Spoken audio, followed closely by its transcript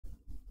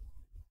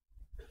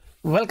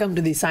Welcome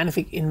to the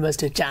Scientific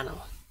Investor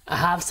channel. I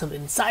have some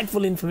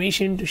insightful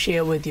information to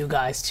share with you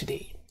guys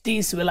today.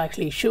 These will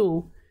actually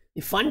show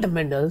the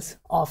fundamentals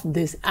of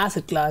this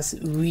asset class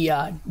we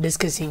are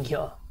discussing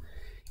here.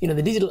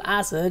 The digital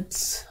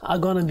assets are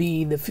going to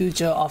be the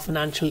future of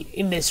financial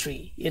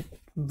industry. It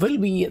will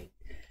be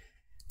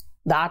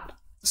that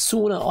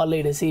sooner or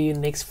later, say in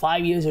the next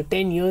 5 years or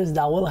 10 years,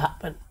 that will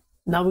happen.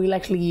 Now we'll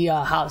actually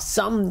have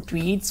some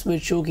tweets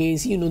which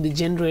showcase, the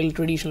general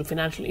traditional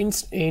financial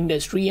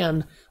industry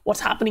and what's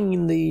happening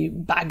in the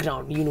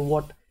background,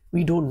 what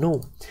we don't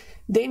know.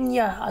 Then,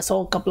 I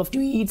saw a couple of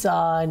tweets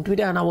on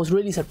Twitter and I was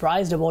really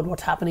surprised about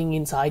what's happening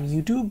inside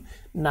YouTube.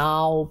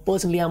 Now,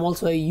 personally, I'm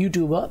also a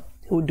YouTuber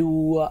who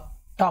do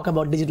talk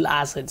about digital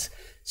assets.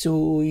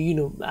 So,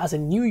 as a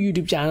new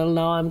YouTube channel,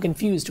 now I'm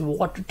confused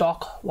what to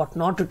talk, what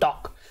not to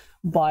talk.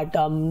 But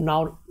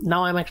now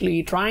I'm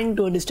actually trying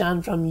to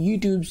understand from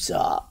YouTube's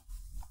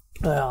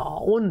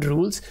own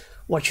rules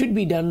what should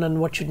be done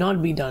and what should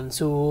not be done.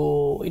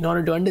 So in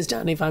order to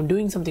understand if I'm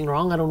doing something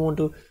wrong, I don't want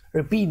to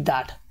repeat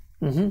that.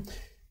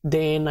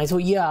 Then I saw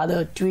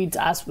other tweets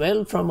as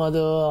well from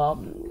other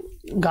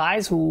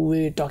guys who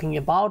were talking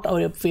about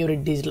our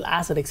favorite digital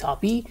asset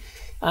XRP,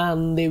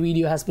 and their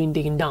video has been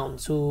taken down.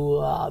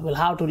 So we'll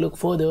have to look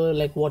further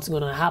like what's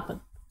gonna happen.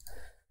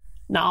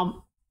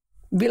 Now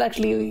we'll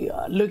actually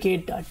look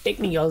at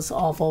technicals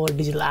of our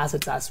digital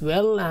assets as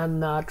well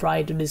and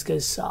try to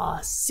discuss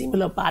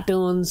similar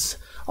patterns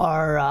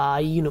or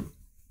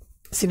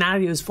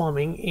scenarios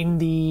forming in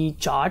the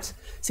charts.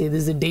 Say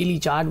this is a daily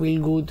chart.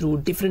 We'll go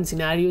through different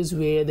scenarios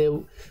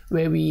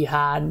where we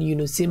had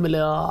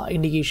similar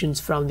indications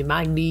from the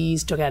MACD,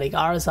 stochastic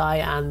RSI,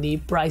 and the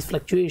price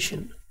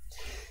fluctuation.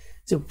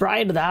 So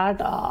prior to that,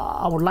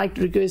 I would like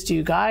to request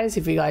you guys,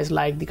 if you guys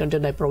like the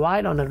content I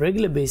provide on a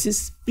regular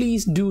basis,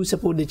 please do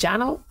support the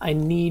channel. I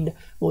need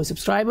more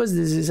subscribers.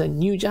 This is a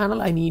new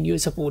channel. I need your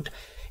support.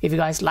 If you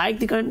guys like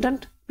the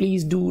content,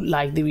 please do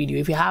like the video.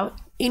 If you have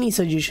any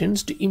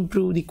suggestions to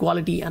improve the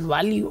quality and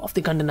value of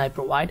the content I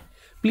provide,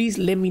 please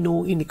let me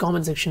know in the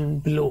comment section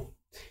below.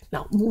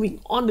 Now,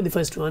 moving on to the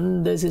first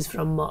one. This is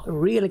from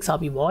Real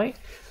XRP Boy.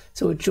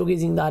 So it's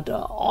showcasing that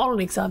all on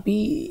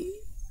XRP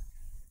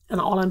and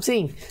all I'm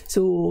saying.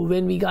 So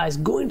when we guys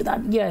go into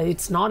that,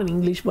 it's not in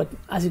English, but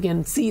as you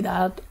can see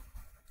that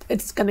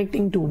it's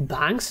connecting to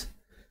banks,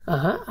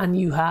 and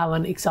you have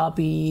an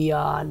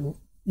XRP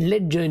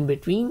ledger in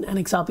between, and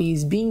XRP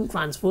is being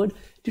transferred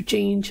to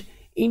change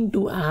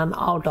into and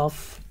out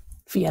of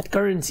fiat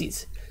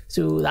currencies.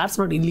 So that's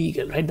not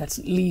illegal, right? That's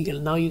legal.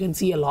 Now you can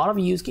see a lot of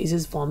use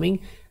cases forming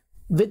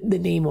with the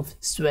name of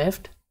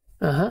SWIFT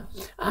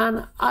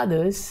and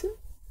others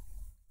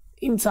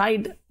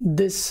inside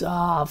this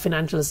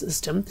financial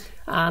system,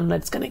 and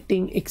it's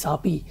connecting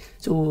XRP.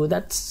 So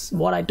that's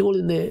what I told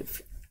in the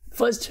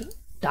first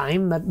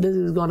time, that this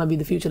is gonna be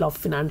the future of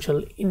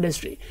financial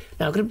industry.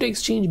 Now crypto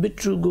exchange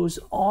BitTrue goes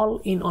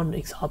all in on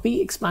XRP,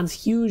 expands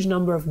huge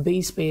number of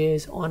base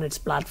payers on its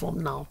platform.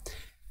 Now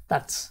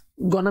that's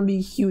gonna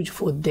be huge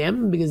for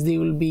them because they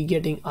will be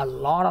getting a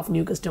lot of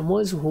new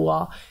customers who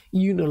are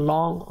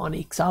long on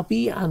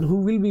XRP and who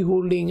will be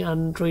holding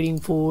and trading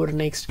for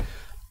next,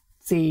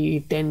 say,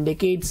 10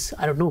 decades.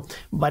 I don't know,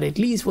 but at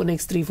least for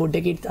next 3-4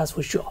 decades, that's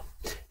for sure.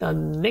 The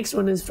next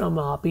one is from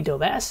Peter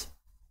Bass.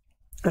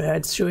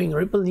 It's showing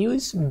Ripple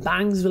news.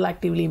 Banks will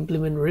actively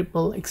implement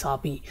Ripple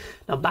XRP.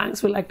 Now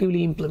banks will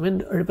actively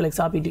implement Ripple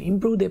XRP to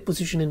improve their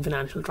position in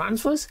financial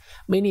transfers.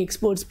 Many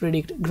experts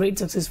predict great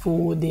success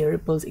for their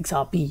Ripple's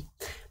XRP.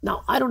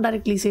 Now I don't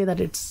directly say that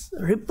it's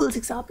Ripple's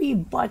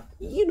XRP, but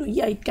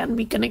it can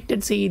be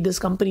connected. Say this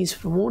company is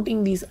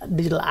promoting these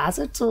digital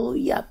assets, so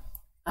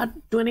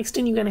to an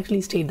extent you can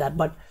actually state that,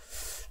 but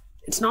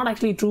it's not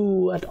actually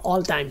true at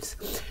all times.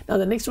 Now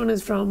the next one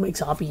is from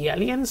XRP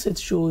Alliance. It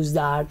shows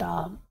that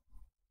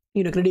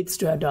credits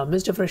to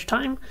Mr. Fresh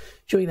Time,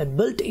 showing that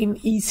built-in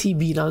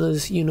ECB. Now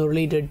this is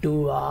related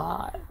to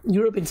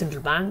European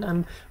Central Bank,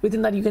 and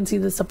within that you can see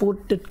the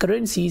supported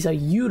currencies are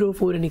Euro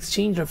foreign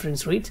exchange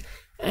reference rates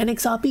and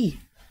XRP.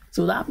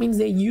 So that means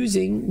they're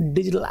using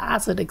digital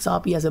asset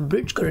XRP as a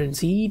bridge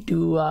currency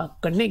to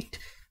connect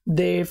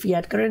their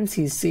fiat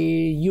currencies, say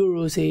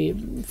Euro, say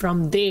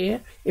from there,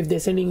 if they're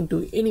sending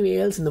to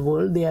anywhere else in the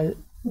world,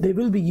 they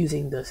will be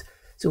using this.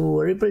 So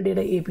Ripple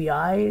Data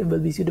API will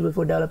be suitable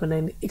for development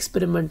and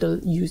experimental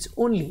use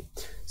only.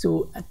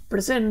 So at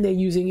present they're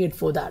using it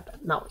for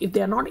that. Now if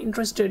they are not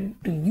interested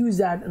to use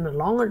that in a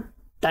longer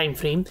time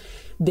frame,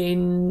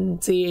 then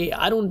say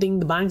I don't think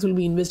the banks will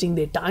be investing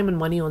their time and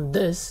money on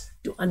this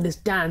to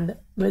understand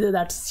whether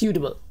that's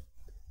suitable.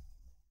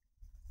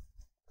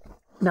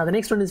 Now the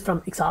next one is from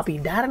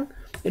XRP Darren.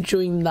 It's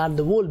showing that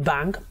the World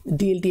Bank,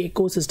 DLT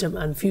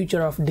ecosystem and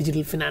future of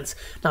digital finance.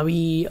 Now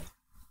we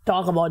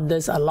talk about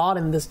this a lot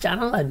in this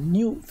channel. A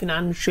new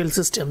financial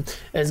system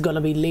is going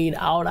to be laid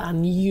out,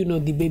 and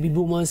the baby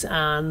boomers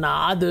and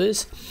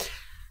others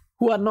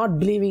who are not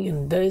believing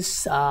in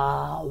this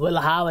will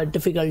have a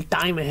difficult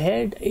time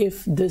ahead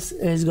if this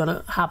is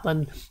gonna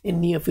happen in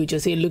near future.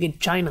 Say, look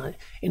at China.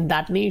 In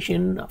that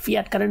nation,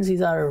 fiat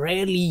currencies are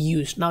rarely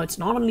used. Now, it's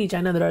not only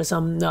China, there are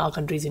some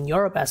countries in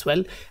Europe as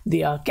well.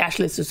 They are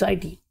cashless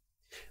society.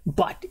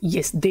 But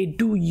yes, they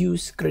do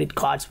use credit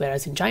cards,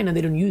 whereas in China,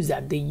 they don't use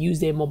that. They use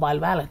their mobile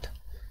wallet.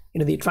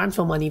 They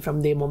transfer money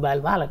from their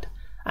mobile wallet.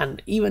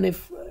 And even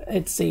if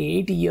it's a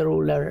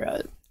 80-year-old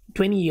or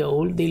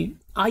 20-year-old, they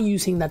are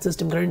using that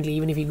system currently.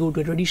 Even if you go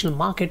to a traditional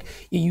market,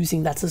 you're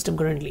using that system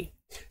currently.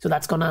 So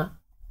that's gonna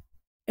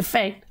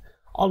affect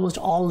almost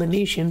all the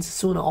nations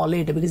sooner or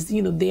later, because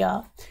they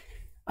are,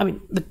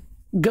 the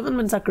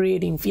governments are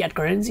creating fiat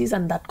currencies,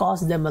 and that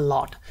costs them a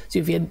lot. So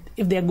if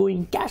they're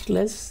going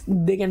cashless,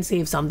 they can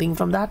save something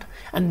from that.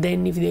 And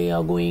then if they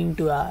are going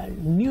to a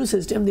new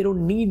system, they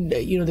don't need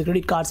the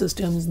credit card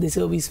systems, the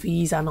service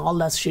fees, and all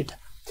that shit.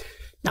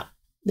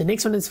 The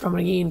next one is from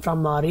Real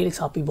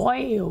XRP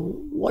boy.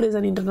 What is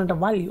an internet of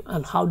value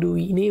and how do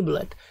we enable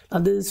it? Now,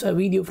 this is a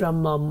video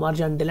from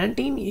Marjan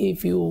Delantin.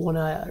 If you want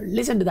to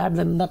listen to that,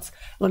 then that's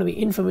going to be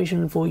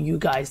information for you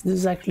guys. This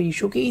is actually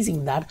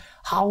showcasing that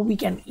how we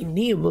can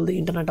enable the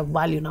internet of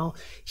value. Now,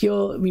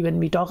 here when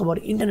we talk about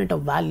internet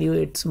of value,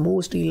 it's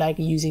mostly like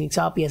using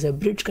XRP as a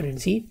bridge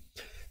currency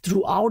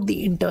throughout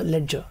the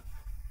interledger.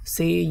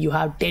 Say you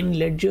have 10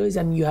 ledgers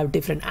and you have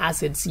different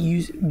assets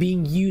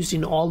being used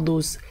in all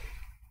those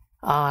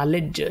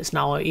ledgers.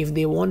 Now, if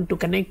they want to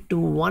connect to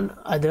one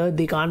other,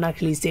 they can't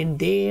actually send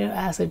their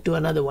asset to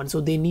another one,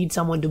 so they need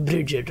someone to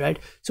bridge it, right?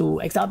 So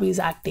XRP is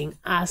acting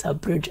as a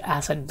bridge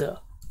asset there.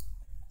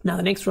 Now,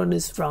 the next one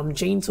is from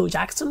Chainsaw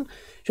Jackson,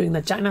 showing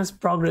that China's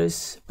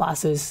Congress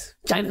passes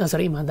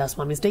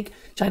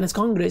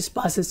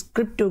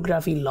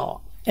cryptography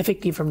law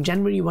effective from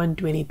January 1,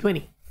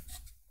 2020.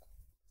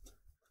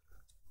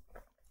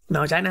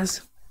 Now,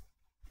 China's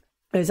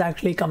is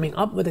actually coming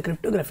up with a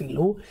cryptography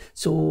law,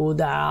 so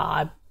that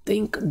I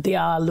think they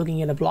are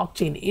looking at a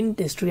blockchain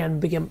industry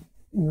and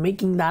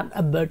making that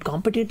a bit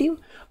competitive.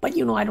 But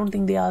I don't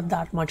think they are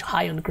that much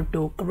high on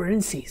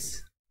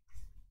cryptocurrencies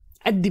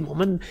at the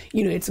moment.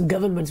 It's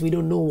governments, we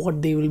don't know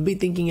what they will be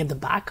thinking at the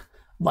back.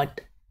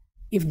 But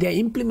if they're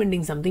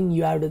implementing something,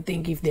 you have to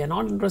think, if they're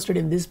not interested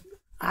in this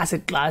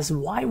asset class,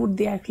 why would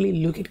they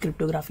actually look at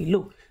cryptography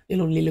law?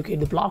 They'll only look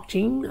at the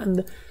blockchain.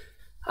 And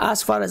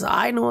as far as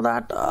I know,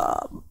 that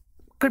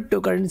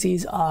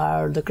cryptocurrencies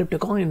the crypto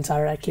coins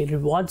are actually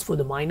rewards for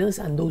the miners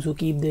and those who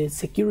keep the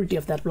security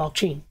of that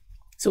blockchain.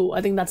 So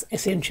I think that's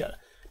essential.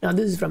 Now,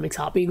 this is from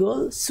XRP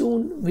Girl.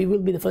 Soon we will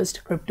be the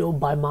first crypto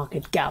by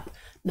market cap.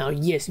 Now,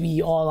 yes,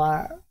 we all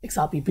are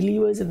XRP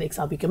believers in the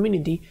XRP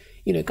community.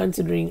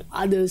 Considering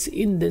others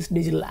in this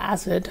digital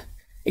asset,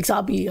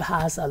 XRP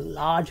has a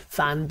large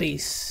fan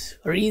base.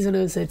 Reason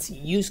is its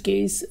use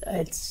case,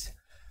 its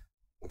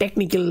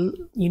technical,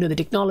 the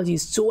technology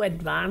is so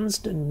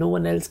advanced, no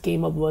one else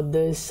came up with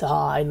this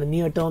in the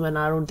near term, and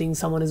I don't think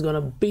someone is going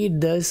to beat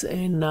this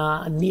in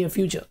near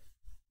future.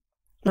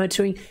 Now, it's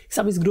showing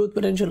XRP's growth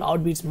potential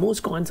outbeats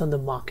most coins on the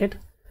market.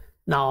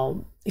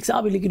 Now,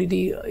 XRP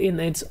liquidity in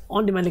its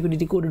on-demand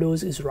liquidity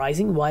corridors is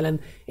rising, while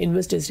an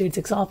investor states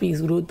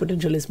XRP's growth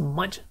potential is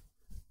much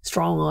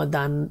stronger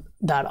than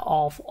that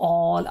of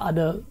all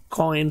other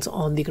coins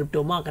on the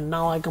crypto market.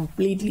 Now, I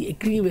completely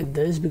agree with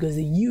this, because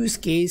the use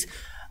case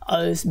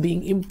is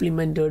being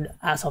implemented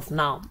as of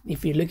now.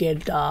 If you look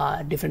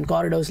at different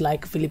corridors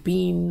like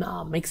Philippines,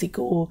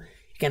 Mexico,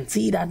 you can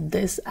see that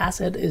this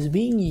asset is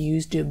being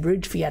used to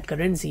bridge fiat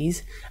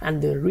currencies,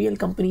 and the real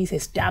companies,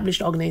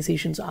 established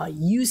organizations are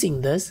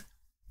using this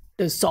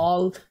to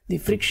solve the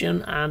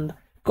friction and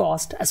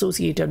cost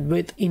associated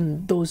with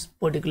in those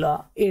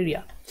particular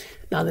area.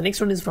 Now, the next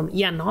one is from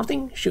Ian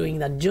Northing, showing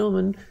that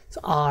Germans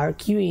are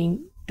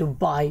queuing to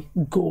buy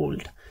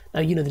gold. Now,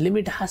 the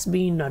limit has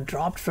been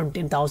dropped from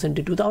 10,000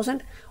 to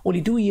 2,000.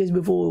 Only 2 years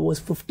before, it was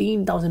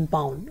 15,000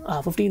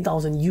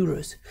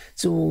 euros.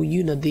 So,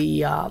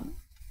 the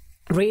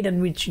rate at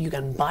which you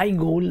can buy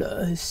gold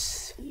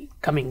is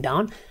coming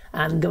down,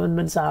 and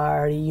governments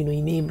are,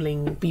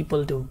 enabling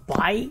people to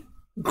buy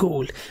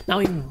gold. Now,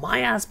 in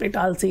my aspect,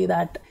 I'll say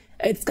that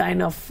it's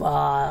kind of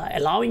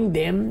allowing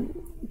them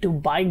to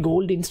buy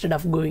gold instead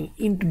of going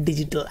into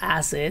digital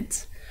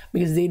assets,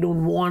 because they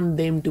don't want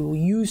them to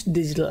use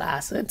digital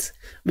assets,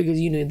 because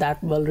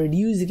that will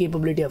reduce the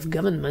capability of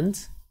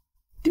governments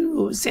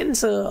to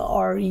censor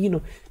or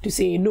to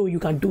say, no, you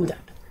can't do that.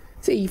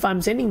 Say, if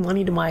I'm sending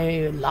money to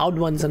my loved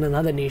ones in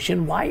another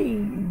nation, why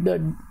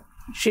the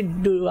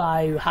shit do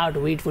I have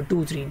to wait for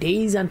 2-3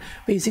 days and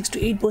pay 6 to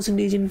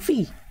 8% in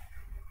fee?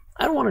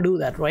 I don't want to do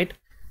that, right?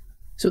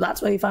 So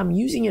that's why if I'm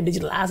using a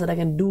digital asset, I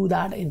can do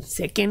that in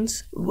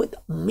seconds with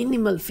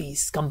minimal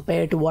fees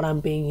compared to what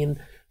I'm paying in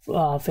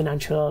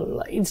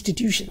financial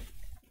institution.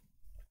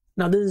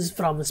 Now, this is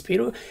from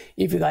Spiro.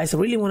 If you guys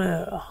really want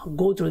to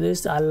go through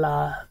this,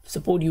 I'll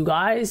support you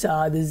guys.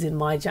 This is in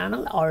my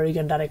channel, or you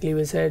can directly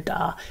visit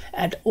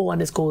at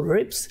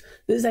o_rips.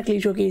 This is actually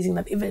showcasing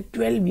that if a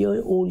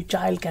 12-year-old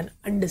child can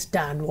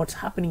understand what's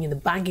happening in the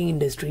banking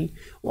industry,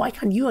 why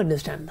can't you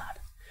understand that?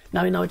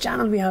 Now in our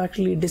channel we have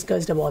actually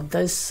discussed about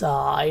this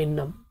in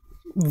a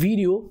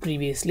video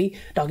previously,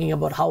 talking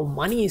about how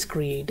money is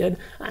created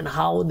and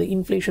how the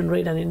inflation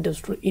rate and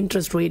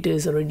interest rate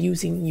is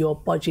reducing your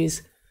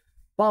purchase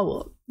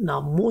power.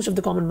 Now most of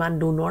the common man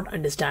do not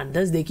understand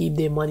this. They keep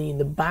their money in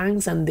the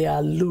banks and they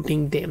are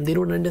looting them. They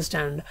don't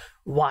understand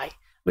why.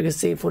 Because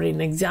say for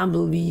an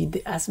example,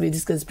 as we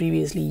discussed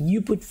previously,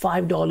 you put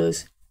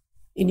 $5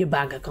 in your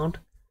bank account,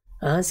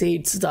 say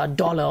it's a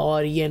dollar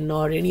or yen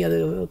or any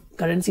other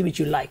currency which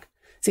you like.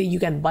 Say you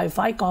can buy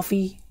 5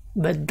 coffee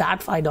with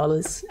that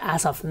 $5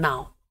 as of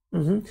now.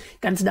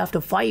 Consider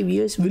after 5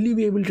 years, will you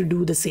be able to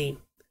do the same?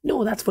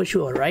 No, that's for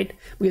sure, right?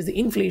 Because the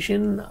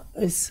inflation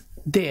is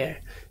there.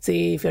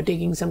 Say if you're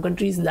taking some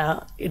countries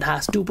that it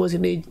has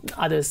 2%,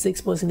 others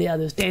 6%,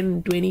 others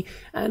 10, 20,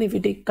 and if you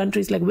take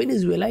countries like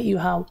Venezuela, you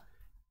have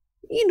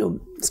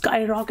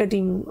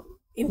skyrocketing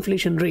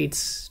inflation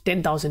rates,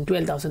 10,000,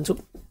 12,000. So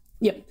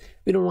yeah,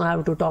 we don't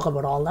have to talk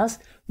about all that.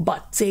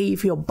 But say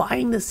if you're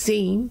buying the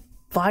same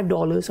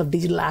 $5 of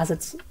digital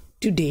assets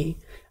today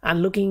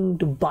and looking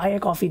to buy a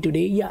coffee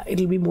today, yeah,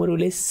 it'll be more or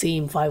less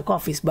same 5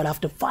 coffees. But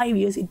after 5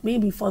 years, it may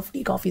be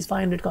 50 coffees,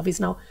 500 coffees.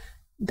 Now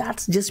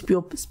that's just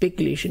pure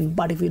speculation.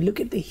 But if you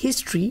look at the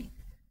history,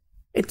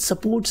 it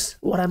supports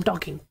what I'm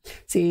talking.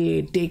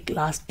 Say take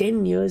last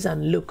 10 years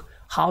and look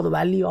how the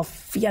value of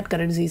fiat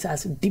currencies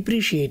has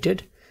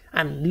depreciated,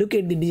 and look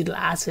at the digital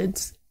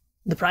assets,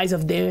 the price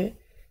of them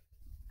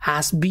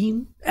has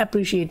been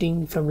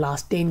appreciating from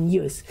last 10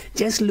 years.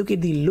 Just look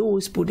at the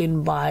lows put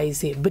in by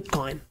say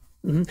Bitcoin.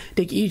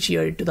 Take each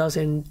year,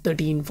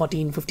 2013,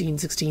 14, 15,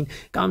 16,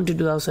 come to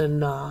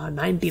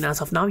 2019. As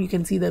of now, you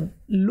can see the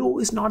low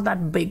is not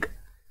that big.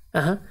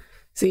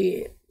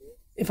 Say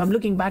if I'm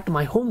looking back to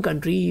my home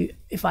country,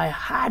 if I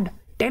had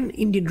 10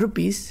 Indian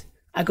rupees,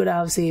 I could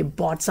have say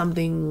bought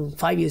something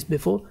 5 years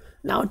before.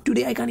 Now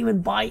today I can't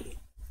even buy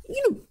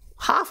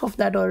half of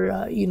that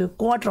or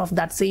quarter of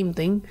that same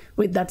thing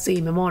with that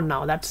same amount.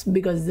 Now that's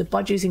because the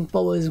purchasing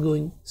power is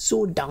going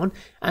so down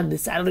and the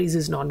salaries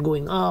is not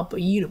going up.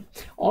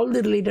 All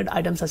the related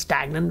items are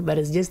stagnant,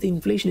 whereas just the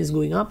inflation is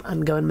going up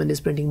and government is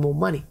printing more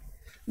money.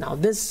 Now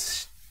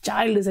this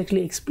child is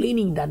actually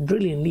explaining that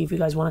brilliantly. If you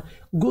guys want to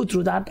go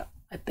through that,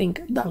 I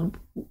think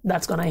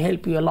that's gonna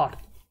help you a lot.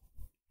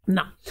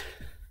 Now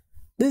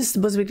this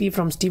specifically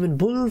from Stephen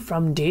Bull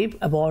from Dave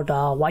about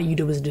why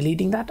YouTube is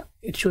deleting that.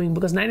 It's showing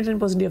because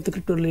 99% of the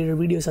crypto related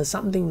videos are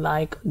something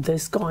like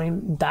this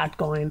coin, that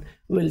coin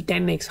will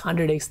 10x,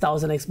 100x,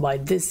 1000x by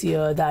this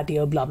year, that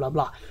year, blah blah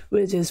blah,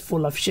 which is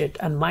full of shit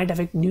and might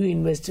affect new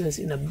investors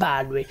in a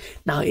bad way.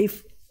 Now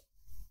if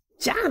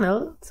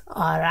channels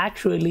are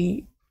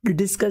actually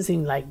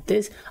discussing like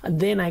this,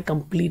 then I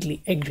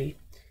completely agree.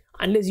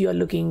 Unless you are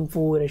looking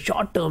for a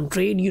short-term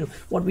trade,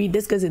 what we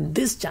discuss in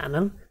this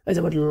channel is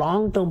about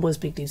long-term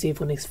perspective, say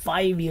for next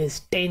 5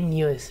 years, 10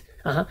 years.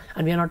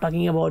 And we are not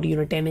talking about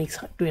 10x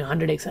to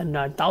 100x and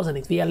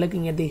 1000x. We are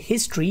looking at the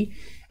history,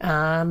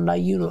 and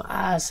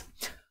as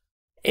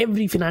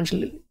every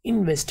financial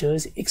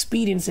investors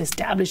experience,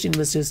 established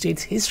investor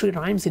states, history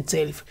rhymes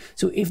itself.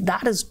 So if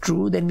that is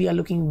true, then we are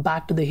looking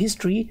back to the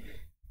history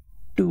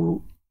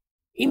to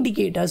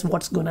indicate us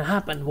what's going to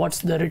happen, what's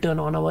the return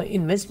on our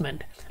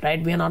investment,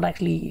 right? We are not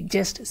actually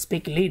just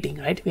speculating,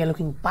 right? We are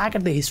looking back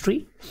at the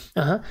history,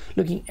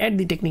 looking at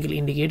the technical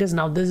indicators.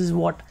 Now this is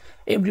what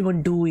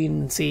everyone do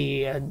in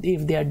say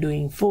if they are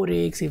doing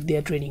forex, if they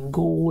are trading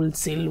gold,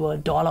 silver,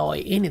 dollar,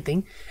 or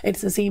anything,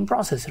 it's the same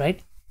process,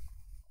 right?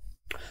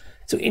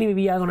 So anyway,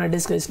 we are going to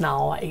discuss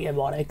now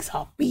about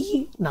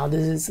XRP. Now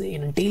this is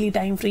in a daily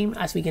time frame.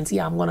 As we can see,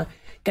 I'm going to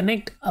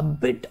connect a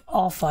bit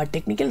of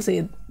technical.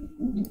 Say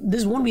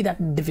this won't be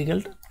that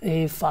difficult.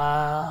 If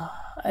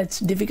it's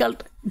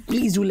difficult,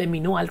 please do let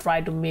me know. I'll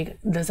try to make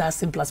this as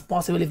simple as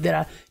possible. If there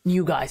are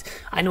new guys,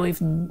 I know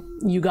if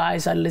you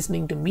guys are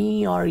listening to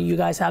me or you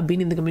guys have been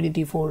in the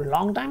community for a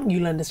long time,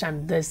 you'll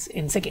understand this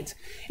in seconds.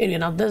 Anyway,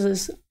 now this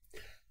is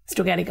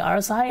stochastic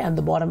RSI and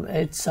the bottom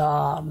it's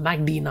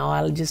MACD. Now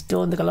I'll just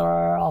turn the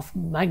color of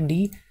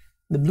MACD,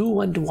 the blue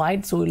one to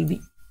white, so it'll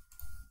be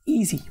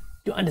easy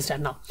to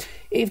understand. Now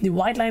if the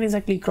white line is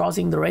actually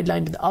crossing the red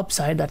line to the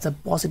upside, that's a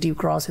positive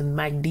cross in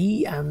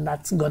MACD, and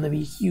that's gonna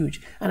be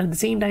huge. And at the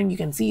same time, you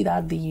can see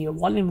that the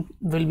volume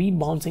will be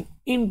bouncing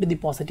into the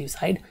positive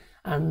side,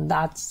 and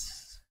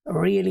that's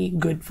really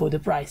good for the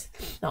price.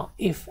 Now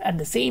if at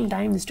the same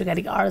time the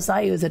stochastic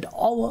RSI is at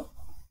our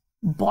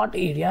bot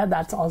area,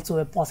 that's also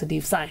a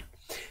positive sign.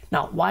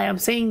 Now why I'm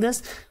saying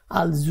this,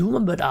 I'll zoom a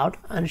bit out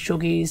and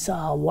showcase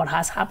what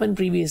has happened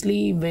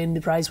previously when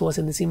the price was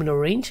in the similar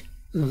range,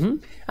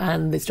 and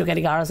the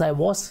stochastic RSI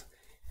was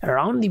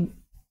around the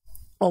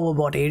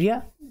overbought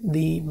area.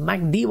 The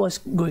MACD was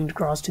going to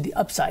cross to the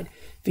upside.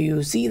 If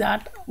you see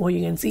that, what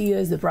you can see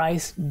is the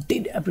price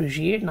did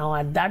appreciate. Now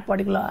at that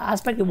particular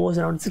aspect, it was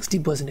around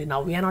 60%.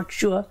 Now we are not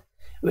sure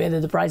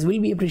whether the price will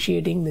be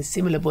appreciating the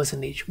similar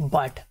percentage,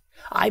 but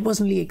I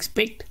personally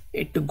expect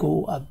it to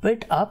go a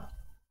bit up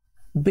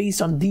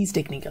based on these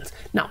technicals.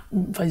 Now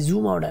if I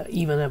zoom out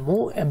even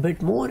a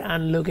bit more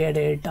and look at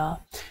it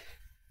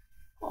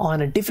on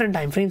a different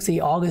time frame, say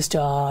August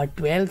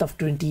 12th of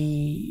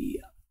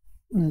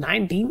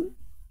 2019.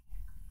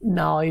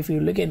 Now if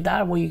you look at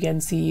that, what you can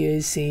see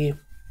is, say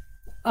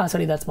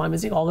sorry, that's my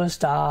mistake,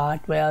 August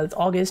 12th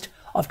August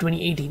of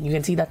 2018. You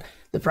can see that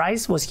the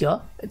price was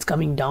here, it's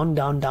coming down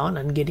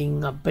and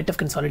getting a bit of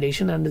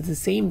consolidation, and at the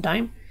same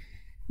time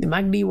the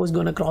MACD was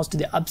going to cross to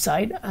the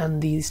upside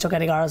and the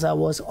stochastic RSI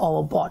was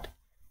overbought.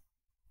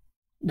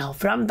 Now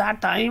from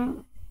that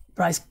time,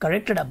 price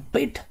corrected a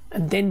bit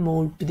and then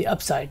moved to the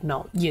upside.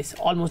 Now yes,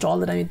 almost all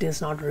the time it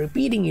is not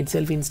repeating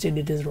itself, instead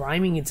it is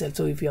rhyming itself.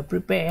 So if you are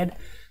prepared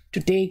to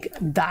take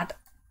that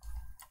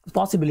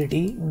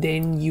possibility,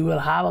 then you will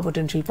have a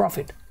potential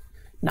profit.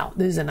 Now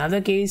this is another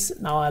case.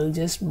 Now I'll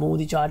just move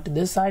the chart to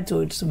this side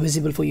so it's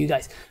visible for you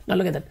guys. Now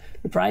look at that,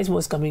 the price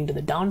was coming to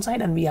the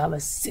downside and we have a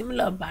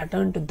similar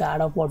pattern to that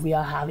of what we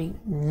are having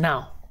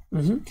now.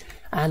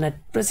 And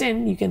at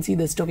present you can see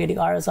the stochastic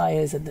RSI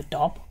is at the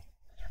top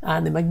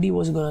and the MACD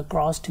was going to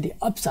cross to the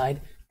upside,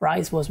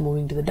 price was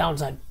moving to the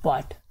downside,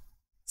 but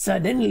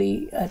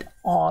suddenly it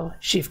all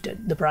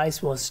shifted. The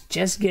price was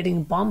just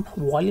getting bump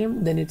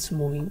volume, then it's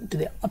moving to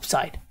the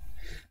upside.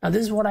 Now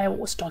this is what I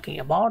was talking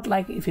about.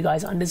 Like, if you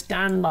guys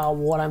understand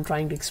what I'm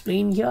trying to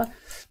explain here,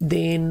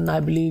 then I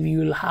believe you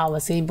will have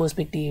a same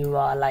perspective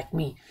like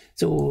me.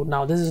 So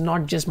now this is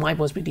not just my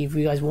perspective. If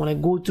you guys want to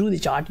go through the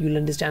chart, you'll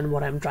understand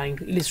what I'm trying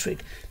to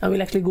illustrate. Now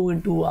we'll actually go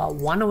into a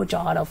 1 hour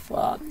chart of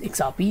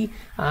XRP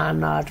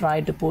and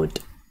try to put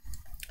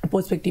a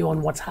perspective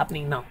on what's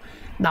happening now.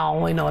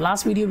 Now in our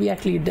last video we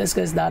actually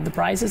discussed that the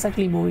price is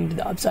actually moving to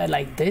the upside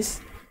like this,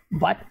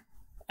 but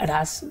it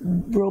has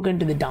broken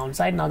to the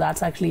downside. Now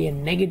that's actually a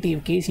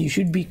negative case. You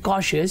should be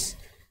cautious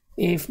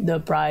if the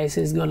price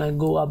is gonna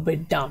go a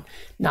bit down.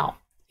 Now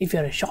if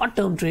you're a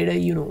short-term trader,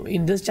 you know,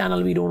 in this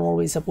channel we don't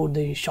always support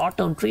the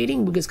short-term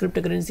trading because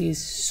cryptocurrency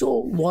is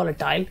so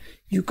volatile,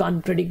 you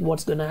can't predict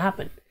what's gonna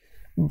happen.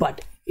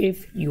 But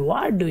if you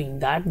are doing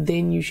that,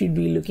 then you should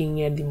be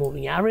looking at the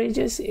moving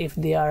averages. If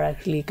they are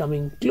actually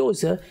coming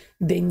closer,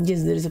 then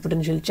yes, there is a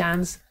potential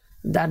chance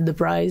that the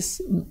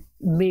price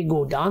may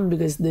go down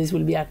because this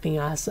will be acting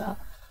as a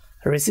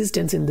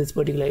resistance in this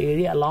particular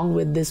area, along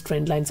with this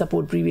trend line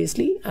support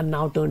previously and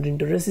now turned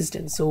into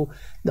resistance. So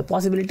the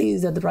possibility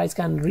is that the price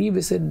can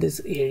revisit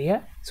this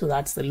area. So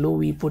that's the low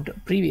we put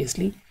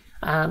previously,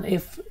 and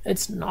if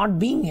it's not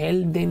being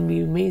held, then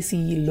we may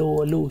see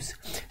lower lows.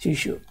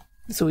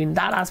 So in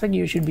that aspect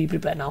you should be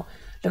prepared. Now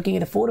looking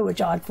at a 4 hour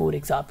chart for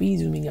XRP,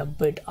 zooming a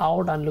bit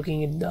out and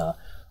looking at the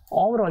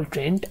overall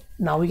trend,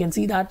 now we can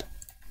see that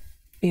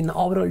in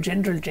overall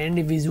general trend,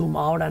 if we zoom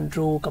out and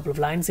draw a couple of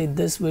lines, say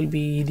this will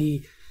be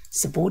the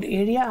support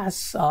area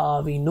as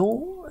we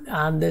know,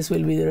 and this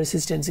will be the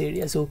resistance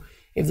area. So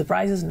if the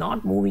price is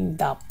not moving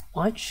that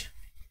much,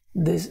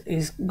 this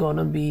is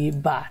gonna be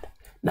bad.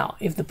 Now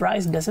if the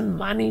price doesn't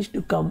manage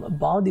to come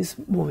above this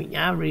moving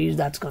average,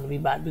 that's going to be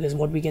bad, because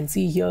what we can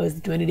see here is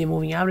the 20-day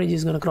moving average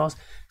is going to cross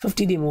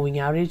 50-day moving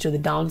average to the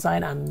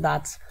downside, and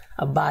that's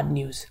a bad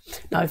news.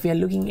 Now if we are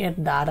looking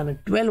at that on a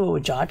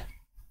 12-hour chart,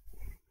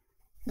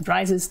 the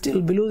price is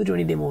still below the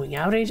 20-day moving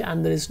average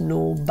and there is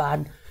no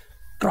bad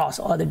cross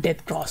or the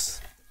death cross.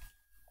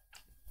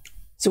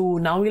 So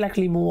now we'll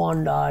actually move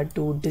on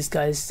to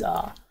discuss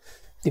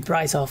the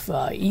price of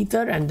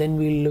Ether, and then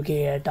we'll look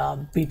at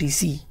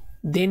BTC.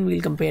 Then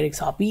we'll compare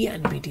XRP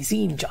and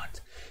BTC in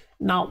charts.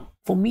 Now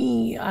for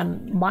me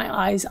and my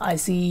eyes, I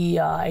see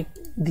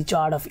the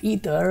chart of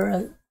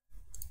Ether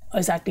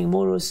is acting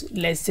more or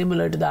less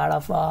similar to that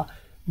of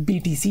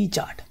BTC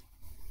chart.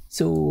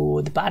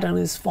 So the pattern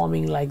is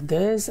forming like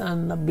this,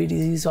 and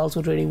BTC is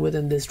also trading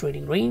within this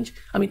trading range,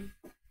 I mean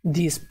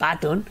this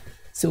pattern.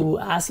 So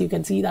as you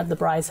can see that the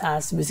price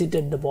has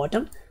visited the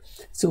bottom,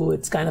 so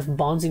it's kind of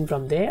bouncing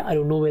from there. I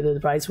don't know whether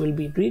the price will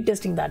be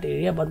retesting that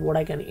area, but what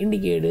I can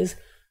indicate is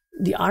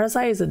the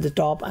RSI is at the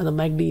top and the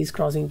MACD is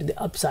crossing to the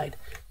upside.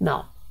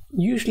 Now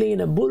usually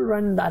in a bull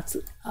run that's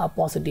a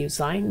positive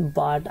sign,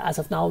 but as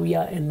of now we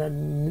are in a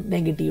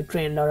negative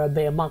trend or a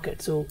bear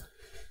market. So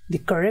the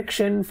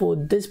correction for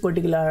this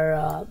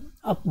particular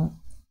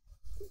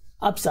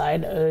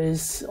upside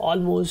is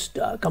almost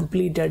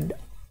completed.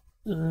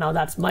 Now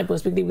that's my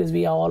perspective, because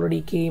we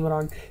already came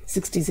around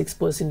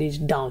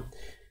 66% down.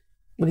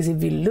 Because if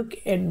we look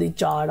at the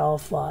chart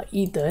of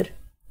Ether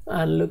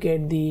and look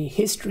at the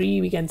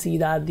history, we can see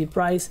that the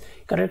price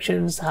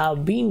corrections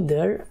have been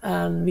there,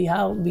 and we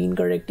have been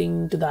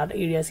correcting to that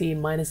area, say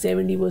minus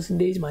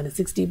 70%, minus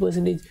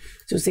 60%.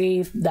 So say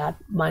if that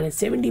minus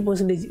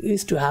 70%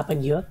 is to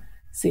happen here,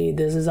 say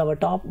this is our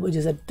top, which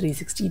is at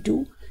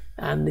 362,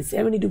 and the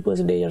 72% or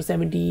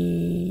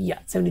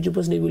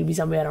 72% will be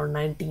somewhere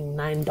around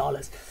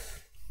 $99.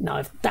 Now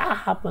if that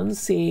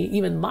happens, say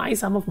even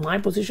some of my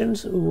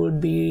positions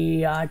would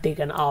be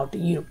taken out.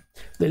 You know,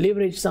 the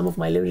leverage, some of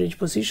my leverage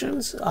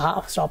positions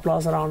have stop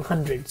loss around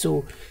 100.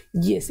 So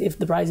yes, if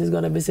the price is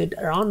going to visit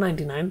around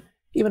 99,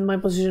 even my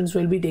positions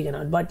will be taken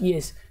out. But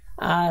yes,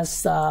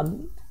 as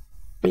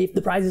if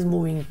the price is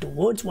moving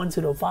towards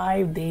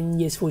 105, then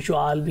yes, for sure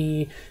I'll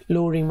be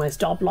lowering my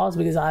stop loss,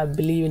 because I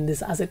believe in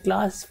this asset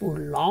class for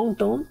long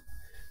term.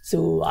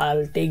 so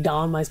I'll take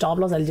down my stop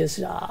loss. I'll just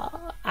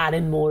add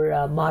in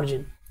more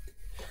margin.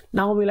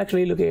 Now we'll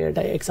actually look at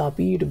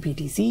XRP to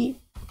BTC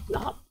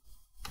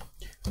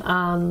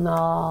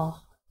and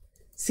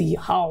see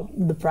how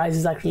the price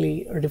is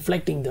actually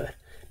reflecting there.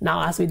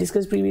 Now, as we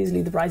discussed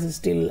previously, the price is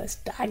still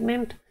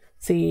stagnant.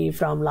 Say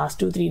from last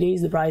 2-3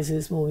 days, the price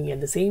is moving in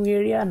the same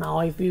area.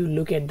 Now, if you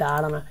look at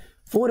that on a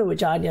 4-hour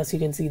chart, yes, you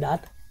can see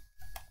that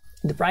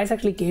the price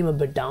actually came a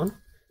bit down.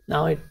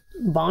 Now it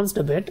bounced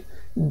a bit,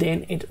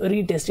 then it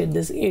retested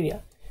this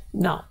area.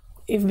 Now,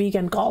 if we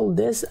can call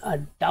this a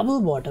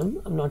double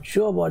bottom, I'm not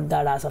sure about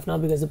that as of now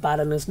because the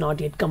pattern is not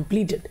yet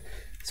completed.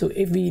 So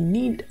if we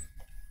need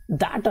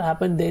that to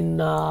happen, then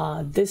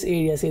this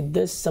area, say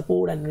this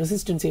support and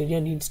resistance area,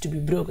 needs to be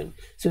broken.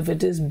 So if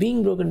it is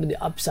being broken to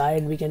the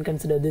upside, we can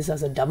consider this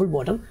as a double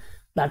bottom.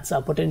 That's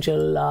a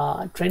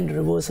potential trend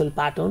reversal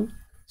pattern.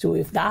 So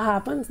if that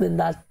happens, then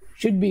that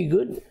should be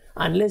good,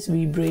 unless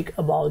we break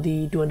above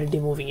the 200-day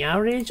moving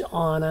average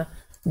on a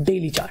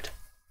daily chart,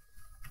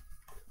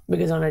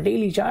 because on a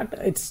daily chart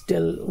it's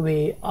still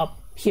way up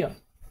here.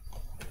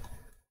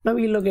 Now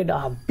we look at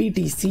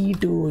BTC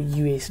to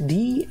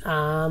USD,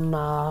 and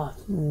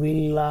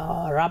we'll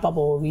wrap up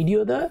our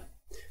video there.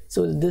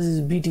 So this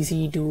is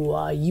BTC to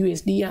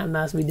USD, and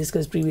as we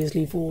discussed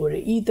previously for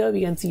Ether,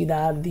 we can see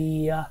that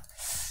the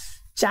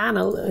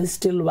channel is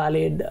still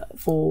valid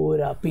for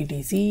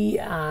BTC,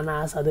 and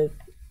as other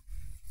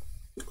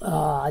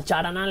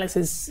chart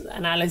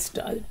analyst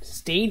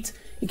states,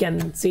 you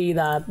can see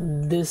that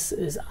this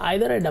is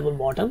either a double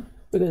bottom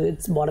because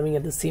it's bottoming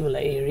at the similar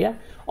area,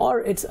 or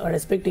it's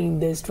respecting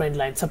this trend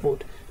line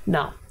support.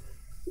 Now,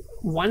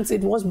 once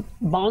it was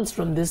bounced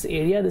from this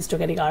area, the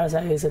stochastic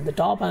RSI is at the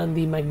top and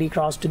the MACD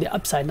crossed to the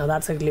upside. Now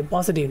that's actually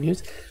positive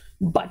news,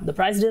 but the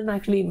price didn't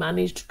actually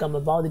manage to come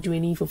above the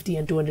 20, 50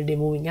 and 200-day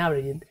moving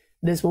average.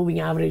 This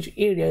moving average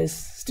area is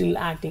still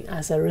acting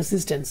as a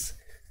resistance.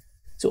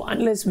 So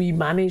unless we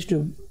manage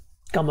to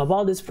come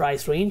above this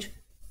price range,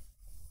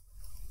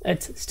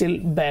 it's still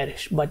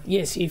bearish. But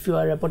yes, if you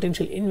are a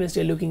potential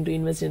investor looking to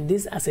invest in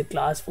this asset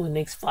class for the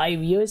next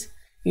 5 years,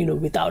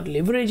 without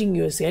leveraging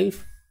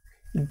yourself,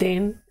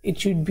 then it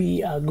should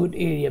be a good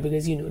area,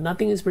 because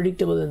nothing is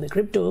predictable in the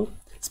crypto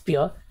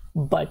sphere,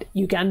 but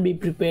you can be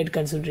prepared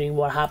considering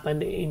what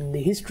happened in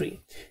the history.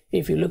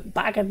 If you look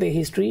back at the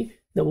history,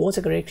 there was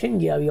a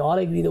correction. Yeah, we all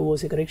agree there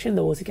was a correction,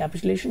 there was a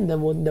capitulation, there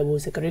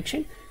was a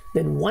correction.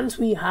 Then once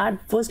we had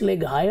first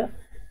leg higher,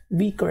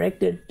 we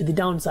corrected to the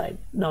downside.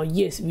 Now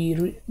yes,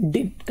 we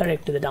did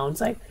correct to the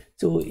downside.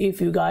 So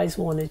if you guys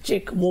want to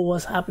check what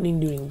was happening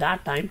during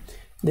that time,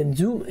 then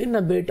zoom in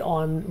a bit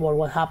on what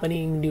was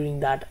happening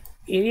during that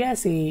area.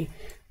 Say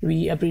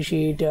we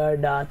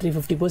appreciated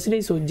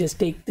 350%, so just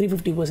take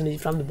 350%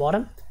 from the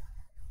bottom.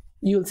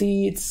 You'll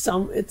see it's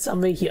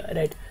somewhere here,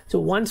 right? So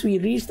once we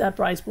reach that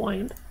price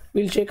point,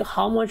 we'll check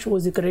how much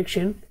was the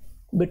correction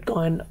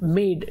Bitcoin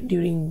made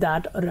during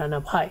that run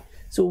up high.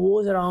 So it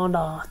was around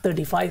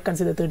 35,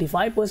 consider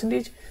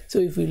 35%. So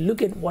if we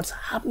look at what's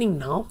happening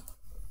now,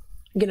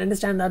 you can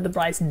understand that the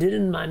price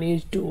didn't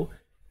manage to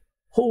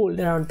hold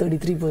around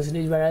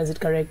 33%, whereas it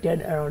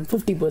corrected around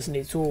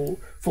 50%. So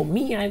for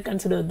me, I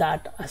consider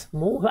that as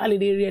more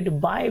valid area to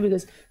buy,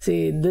 because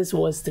say this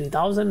was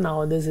 3,000,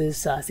 now this is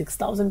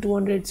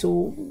 6,200.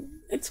 So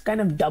it's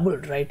kind of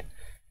doubled, right?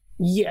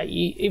 Yeah,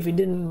 if you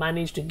didn't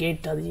manage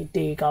to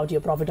take out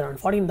your profit around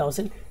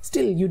 14,000,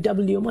 still you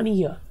double your money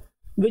here.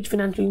 Which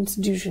financial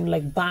institution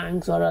like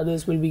banks or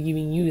others will be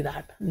giving you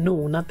that?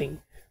 No, nothing,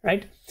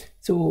 right?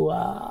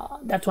 So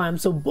that's why I'm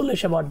so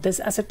bullish about this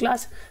asset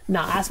class.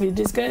 Now, as we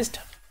discussed,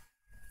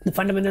 the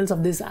fundamentals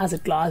of this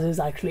asset class is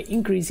actually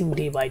increasing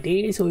day by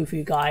day. So if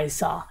you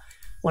guys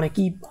want to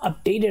keep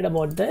updated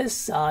about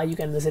this, you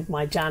can visit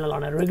my channel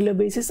on a regular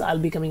basis. I'll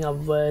be coming up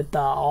with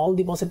all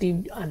the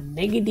positive and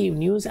negative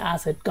news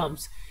as it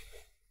comes.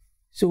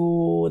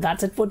 So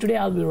that's it for today.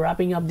 I'll be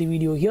wrapping up the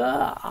video here.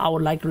 I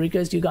would like to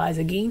request you guys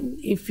again,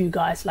 if you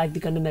guys like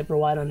the content I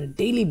provide on a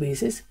daily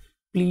basis,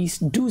 please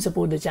do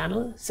support the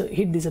channel. So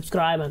hit the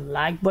subscribe and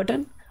like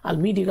button. I'll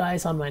meet you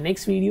guys on my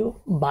next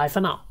video. Bye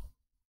for now.